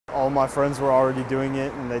All my friends were already doing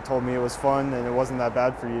it, and they told me it was fun and it wasn't that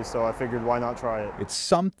bad for you, so I figured why not try it. It's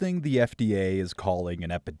something the FDA is calling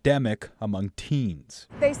an epidemic among teens.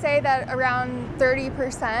 They say that around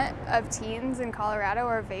 30% of teens in Colorado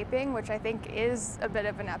are vaping, which I think is a bit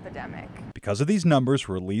of an epidemic. Because of these numbers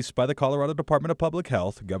released by the Colorado Department of Public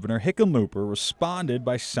Health, Governor Hickenlooper responded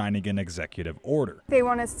by signing an executive order. They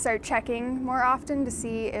want to start checking more often to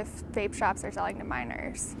see if vape shops are selling to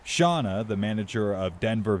minors. Shauna, the manager of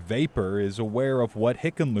Denver Vapor, is aware of what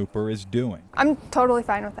Hickenlooper is doing. I'm totally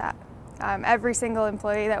fine with that. Every single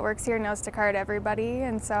employee that works here knows to card everybody,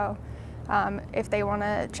 and so if they want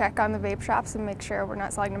to check on the vape shops and make sure we're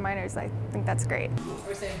not selling to minors, I think that's great.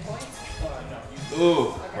 We're saying points?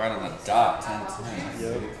 Ooh, right on the dot, 10-10.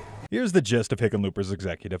 Yep. Here's the gist of Hickenlooper's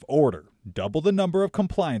executive order. Double the number of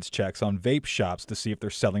compliance checks on vape shops to see if they're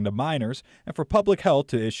selling to minors, and for public health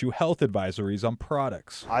to issue health advisories on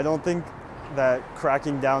products. I don't think that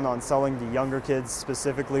cracking down on selling to younger kids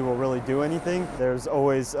specifically will really do anything. There's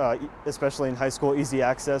always, especially in high school, easy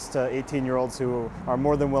access to 18-year-olds who are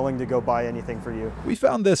more than willing to go buy anything for you. We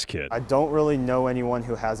found this kid. I don't really know anyone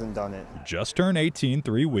who hasn't done it. Just turned 18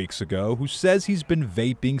 3 weeks ago, who says he's been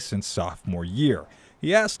vaping since sophomore year.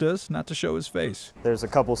 He asked us not to show his face. There's a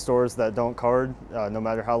couple stores that don't card, no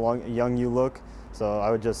matter how young you look. So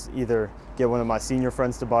I would just either get one of my senior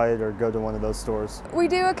friends to buy it or go to one of those stores. We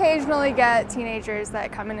do occasionally get teenagers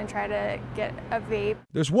that come in and try to get a vape.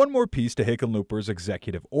 There's one more piece to Hickenlooper's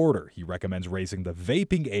executive order. He recommends raising the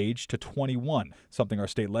vaping age to 21, something our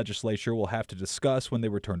state legislature will have to discuss when they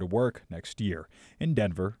return to work next year. In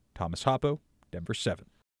Denver, Thomas Hoppo, Denver 7.